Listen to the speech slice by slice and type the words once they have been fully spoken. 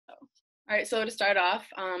All right, so to start off,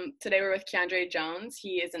 today we're with Keandre Jones.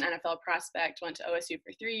 He is an NFL prospect, went to OSU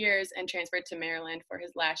for 3 years, and transferred to Maryland for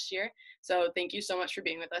his last year. So thank you so much for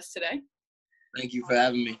being with us today. Thank you for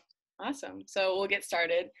having me. Awesome. So we'll get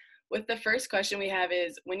started. With the first question we have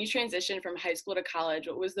is, when you transitioned from high school to college,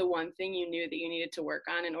 what was the one thing you knew that you needed to work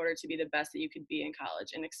on in order to be the best that you could be in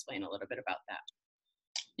college? And explain a little bit about that.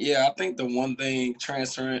 Yeah, I think the one thing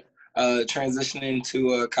transitioning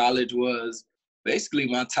to college was basically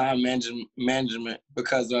my time management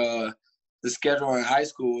because the schedule in high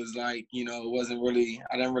school was like, it wasn't really,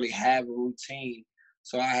 I didn't really have a routine.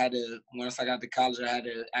 So I had to, once I got to college, I had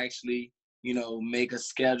to actually, make a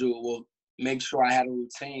schedule, make sure I had a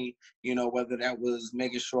routine, whether that was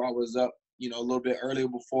making sure I was up, a little bit earlier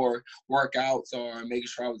before workouts or making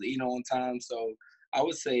sure I was eating on time. So I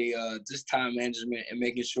would say just time management and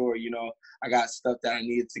making sure, I got stuff that I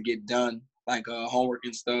needed to get done, like homework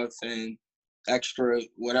and stuff and extra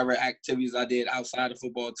whatever activities I did outside of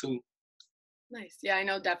football too. Nice. Yeah, I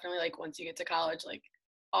know definitely like once you get to college, like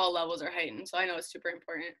all levels are heightened. So I know it's super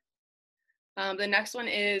important. The next one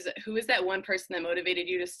is, who is that one person that motivated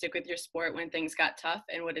you to stick with your sport when things got tough,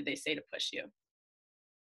 and what did they say to push you?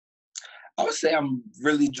 I would say I'm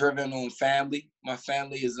really driven on family. My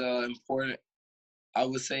family is important. I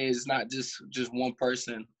would say it's not just one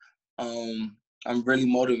person. I'm really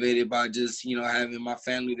motivated by just having my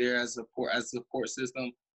family there as a support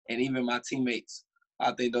system, and even my teammates.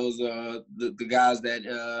 I think those are the guys that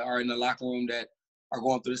are in the locker room that are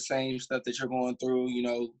going through the same stuff that you're going through.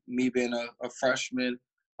 Me being a freshman,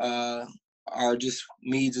 or just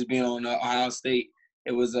me just being on Ohio State.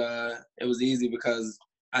 It was easy because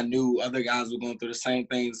I knew other guys were going through the same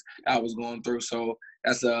things I was going through. So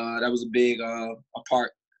that was a big a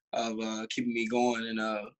part of keeping me going. And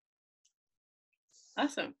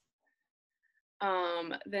Awesome.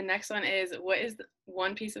 The next one is, what is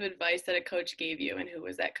one piece of advice that a coach gave you, and who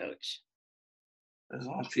was that coach? there's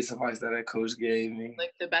one piece of advice that a coach gave me.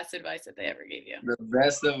 Like the best advice that they ever gave you. The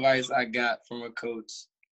best advice I got from a coach,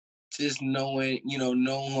 just knowing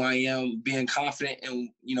who I am, being confident in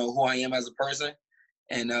who I am as a person,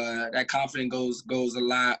 and that confidence goes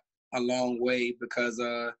a long way because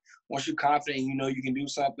once you're confident, you can do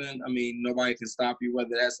something. I mean, nobody can stop you,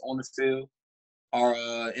 whether that's on the field or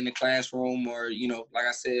in the classroom, or like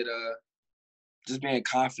I said, just being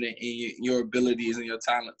confident in your abilities and your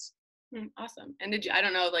talents. Awesome. And I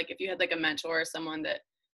don't know, like if you had like a mentor or someone that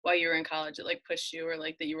while you were in college that like pushed you or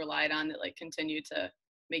like that you relied on that like continued to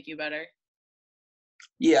make you better?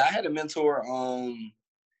 Yeah, I had a mentor.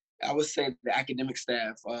 I would say the academic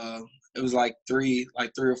staff. It was like three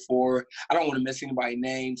or four. I don't want to miss anybody's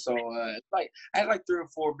name, so I had like 3 or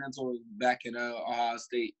 4 mentors back in Ohio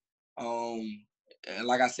State. And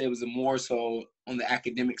like I said, it was more so on the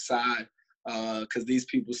academic side because these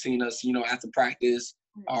people seen us, after practice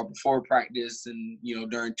or before practice, and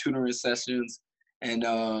during tutoring sessions. And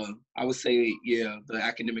I would say, yeah, the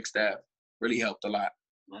academic staff really helped a lot.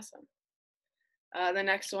 Awesome. The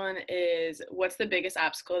next one is, what's the biggest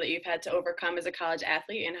obstacle that you've had to overcome as a college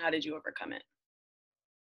athlete, and how did you overcome it?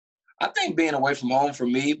 I think being away from home for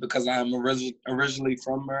me, because I'm originally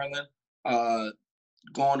from Maryland,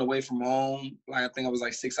 going away from home, like I think I was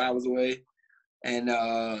like 6 hours away, and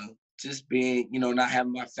just being, not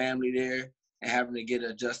having my family there and having to get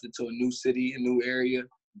adjusted to a new city, a new area,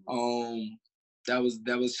 that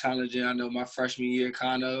was challenging. I know my freshman year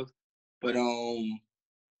kind of, but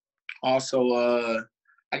also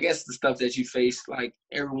I guess the stuff that you face, like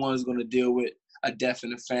everyone's gonna deal with a death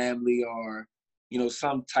in the family, or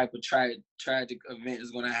some type of tragic event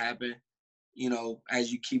is gonna happen,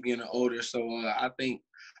 as you keep getting older. So I think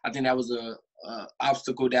that was a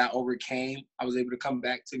obstacle that I overcame. I was able to come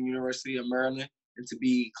back to the University of Maryland and to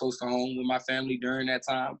be close to home with my family during that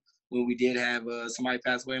time when we did have somebody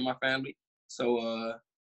pass away in my family. So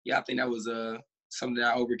yeah, I think that was something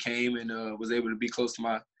that I overcame and was able to be close to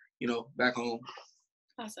my, back home.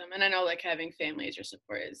 Awesome. And I know like having family as your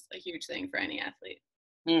support is a huge thing for any athlete.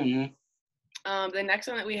 Mm-hmm. The next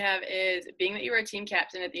one that we have is, being that you were a team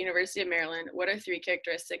captain at the University of Maryland, what are 3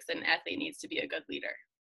 characteristics that an athlete needs to be a good leader?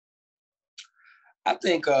 I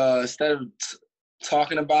think instead of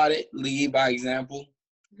talking about it, lead by example.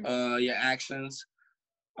 Your actions.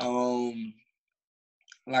 Like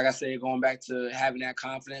I said, going back to having that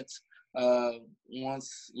confidence.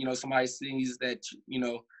 Once somebody sees that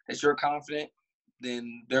that you're confident,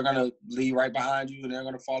 then they're gonna lead right behind you and they're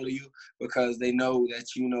gonna follow you because they know that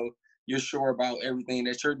you're sure about everything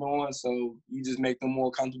that you're doing. So you just make them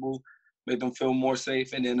more comfortable, make them feel more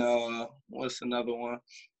safe. And then what's another one?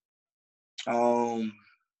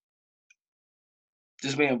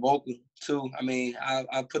 Just being vocal, too. I mean,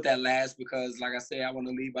 I put that last because, like I said, I want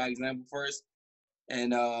to lead by example first.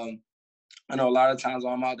 And I know a lot of times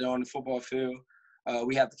when I'm out there on the football field,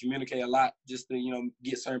 we have to communicate a lot just to,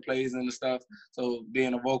 get certain plays and stuff. So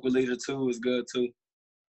being a vocal leader too is good too.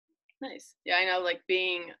 Nice. Yeah, I know like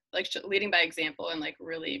being like leading by example and like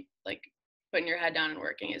really like putting your head down and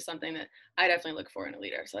working is something that I definitely look for in a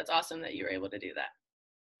leader. So that's awesome that you were able to do that.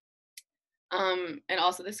 And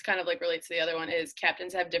also this kind of like relates to the other one is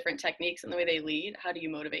captains have different techniques in the way they lead. How do you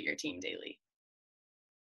motivate your team daily?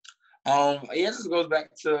 Yeah, this goes back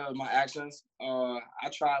to my actions. I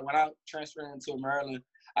tried when I transferred into Maryland.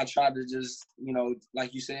 I tried to just,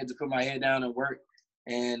 like you said, to put my head down and work.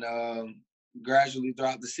 And gradually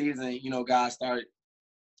throughout the season, guys started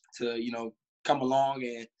to, come along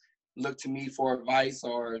and look to me for advice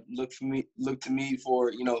or look to me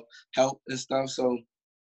for, help and stuff. So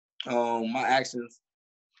my actions.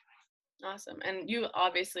 Awesome. And you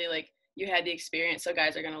obviously like you had the experience, so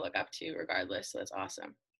guys are going to look up to you regardless. So that's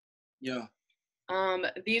awesome. Yeah,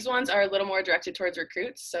 These ones are a little more directed towards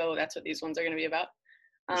recruits, so that's what these ones are going to be about.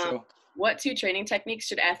 for Um, sure. what two training techniques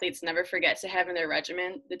should athletes never forget to have in their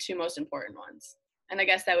regimen? The two most important ones, and I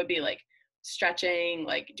guess that would be like stretching,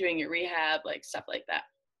 like doing your rehab, like stuff like that.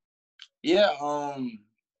 Yeah,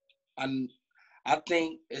 I I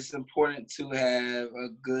think it's important to have a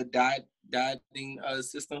good dieting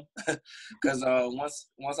system because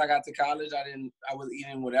once I got to college, I was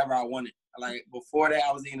eating whatever I wanted. Like before that,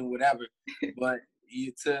 I was eating whatever, but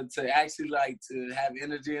to actually like to have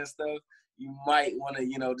energy and stuff, you might want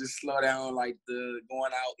to just slow down like the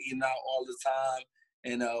going out eating out all the time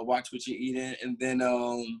and watch what you're eating, and then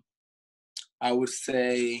I would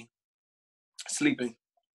say sleeping.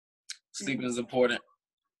 Sleeping is important.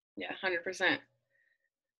 Yeah, 100%.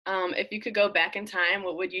 If you could go back in time,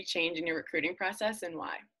 what would you change in your recruiting process and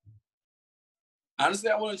why? Honestly,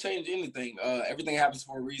 I wouldn't change anything. Everything happens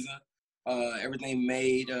for a reason. Everything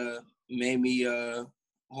made me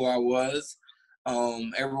who I was.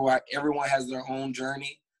 Everyone has their own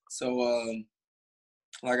journey. So,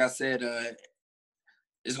 like I said,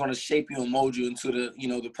 it's going to shape you and mold you into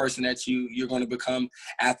the person that you're going to become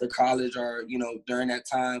after college or during that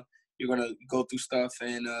time. You're going to go through stuff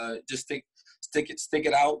and just stick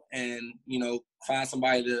it out, and find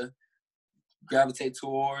somebody to gravitate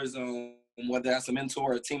towards, whether that's a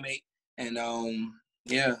mentor or a teammate. And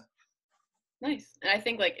yeah, Nice. And I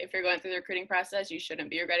think like if you're going through the recruiting process, you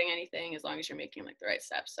shouldn't be regretting anything as long as you're making like the right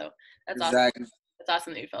steps. So that's awesome. exactly. That's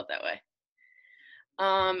awesome that you felt that way.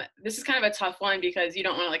 This is kind of a tough one because you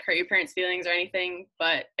don't want to like hurt your parents' feelings or anything,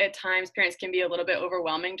 but at times parents can be a little bit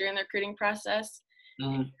overwhelming during the recruiting process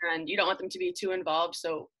Mhm. and you don't want them to be too involved.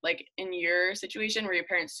 So like in your situation, were your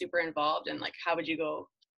parents super involved and like how would you go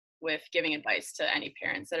with giving advice to any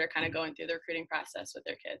parents that are kind of going through the recruiting process with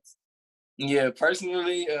their kids? Yeah,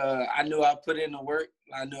 personally, I knew I put in the work.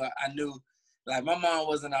 I knew, like my mom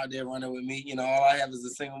wasn't out there running with me. All I have is a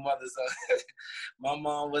single mother, so my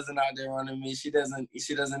mom wasn't out there running me. She doesn't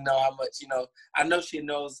know how much. I know she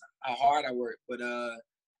knows how hard I work, but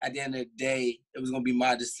at the end of the day, it was gonna be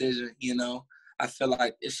my decision. I feel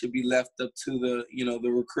like it should be left up to the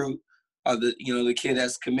recruit or the kid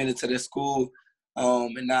that's committed to their school,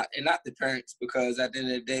 and not the parents, because at the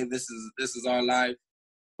end of the day, this is our life.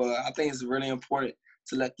 But I think it's really important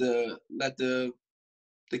to let the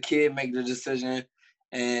kid make the decision,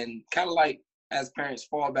 and kind of like as parents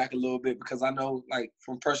fall back a little bit, because I know, like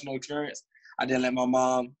from personal experience, I didn't let my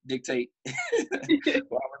mom dictate where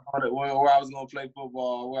I was going to play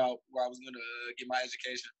football, or where I was going to get my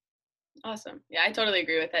education. Awesome. Yeah, I totally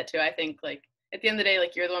agree with that too. I think like at the end of the day,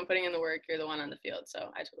 like you're the one putting in the work, you're the one on the field.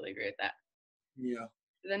 So I totally agree with that. Yeah.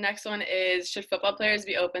 The next one is should football players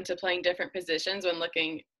be open to playing different positions when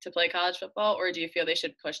looking to play college football, or do you feel they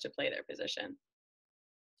should push to play their position?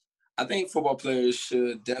 I think football players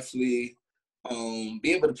should definitely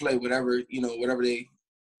be able to play whatever they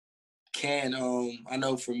can. I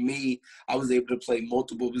know for me, I was able to play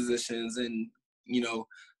multiple positions, and you know,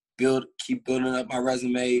 keep building up my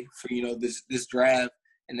resume for this draft.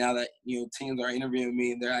 And now that teams are interviewing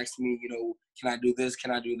me and they're asking me, can I do this?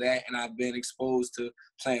 Can I do that? And I've been exposed to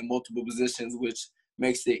playing multiple positions, which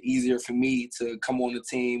makes it easier for me to come on the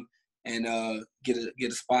team and get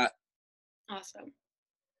a spot. Awesome.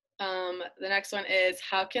 The next one is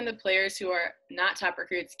how can the players who are not top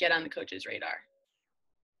recruits get on the coach's radar?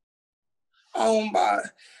 By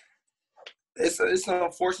it's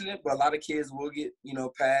unfortunate, but a lot of kids will get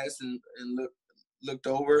passed and looked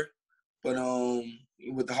over. But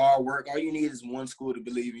with the hard work, all you need is one school to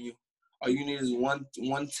believe in you. All you need is one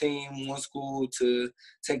team, one school to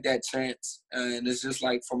take that chance. And it's just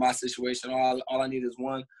like for my situation, all I need is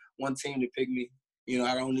one team to pick me. You know,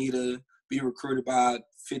 I don't need to be recruited by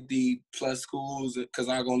 50 plus schools because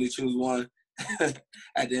I can only choose one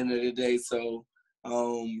at the end of the day. So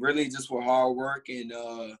really just with hard work and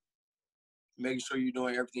making sure you're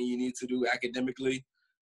doing everything you need to do academically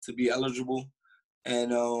to be eligible.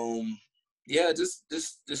 And yeah, just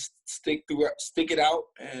stick it out,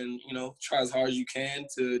 and try as hard as you can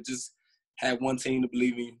to just have one team to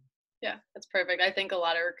believe in you. Yeah, that's perfect. I think a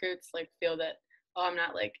lot of recruits like feel that, oh, I'm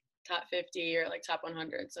not like top 50 or like top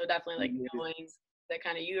 100. So definitely like Yeah. knowing that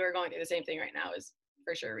kind of you are going through the same thing right now is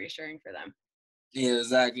for sure reassuring for them. Yeah,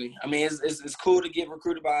 exactly. I mean, it's cool to get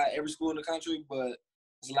recruited by every school in the country, but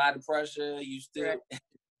it's a lot of pressure. You still Right.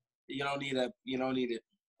 you don't need it.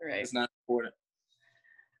 Right. It's not important.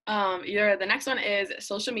 The next one is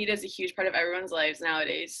social media is a huge part of everyone's lives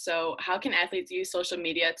nowadays. So how can athletes use social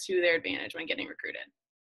media to their advantage when getting recruited?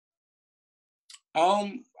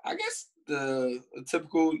 I guess the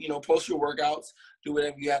typical, post your workouts, do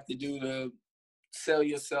whatever you have to do to sell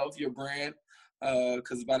yourself, your brand.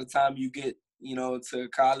 Because by the time you get, to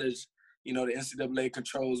college, the NCAA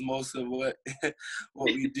controls most of what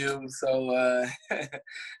what we do. So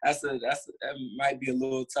that might be a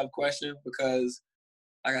little tough question because,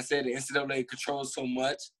 like I said, the NCAA controls so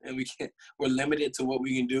much, and we're limited to what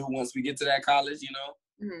we can do once we get to that college.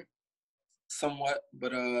 Mm-hmm. Somewhat.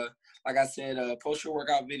 But like I said, post your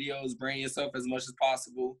workout videos, brand yourself as much as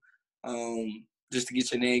possible, just to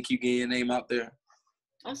get your name, keep getting your name out there.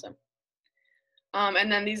 Awesome.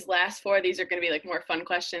 And then these last four, these are going to be like more fun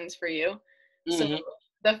questions for you. So Mm-hmm.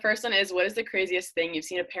 the first one is, what is the craziest thing you've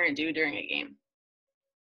seen a parent do during a game?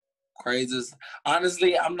 Craziest.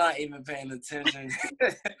 Honestly, I'm not even paying attention.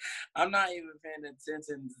 I'm not even paying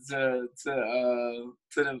attention to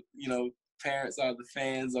the parents or the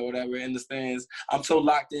fans or whatever in the stands. I'm so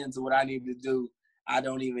locked into what I need to do. I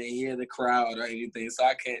don't even hear the crowd or anything, so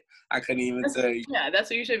I couldn't even tell you. Yeah, that's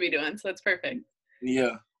what you should be doing. So that's perfect.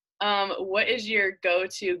 Yeah. What is your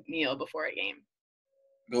go-to meal before a game?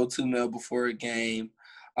 Go-to meal before a game.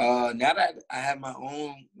 Now that I have my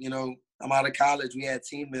own, I'm out of college. We had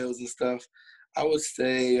team meals and stuff. I would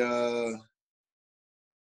say I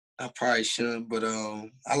probably shouldn't, but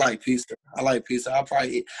I like pizza. I'll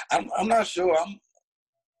probably eat. I'm not sure.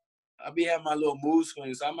 I'll be having my little mood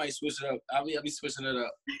swings, so I might switch it up. I'll be switching it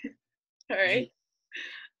up. All right.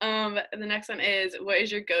 The next one is, what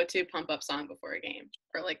is your go-to pump-up song before a game,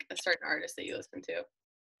 or like a certain artist that you listen to?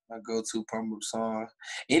 My go-to pump up song.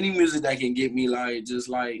 Any music that can get me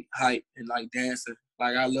just hype and like dancing.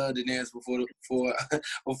 Like I love to dance before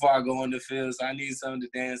before I go on the field, so I need something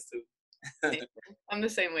to dance to. I'm the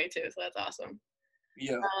same way too, so that's awesome.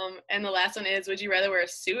 Yeah. And the last one is, would you rather wear a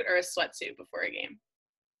suit or a sweatsuit before a game?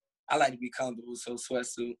 I like to be comfortable, so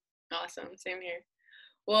sweatsuit. Awesome. Same here.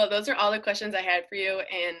 Well, those are all the questions I had for you.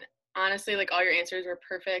 And honestly, like all your answers were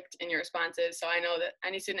perfect in your responses. So I know that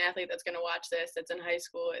any student athlete that's going to watch this, that's in high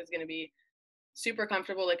school, is going to be super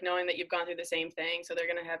comfortable, like knowing that you've gone through the same thing. So they're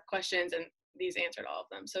going to have questions, and these answered all of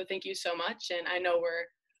them. So thank you so much. And I know we're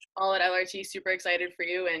all at LRT super excited for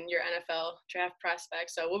you and your NFL draft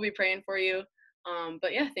prospects. So we'll be praying for you.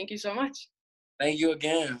 But yeah, thank you so much. Thank you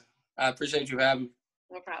again. I appreciate you having me.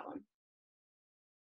 No problem.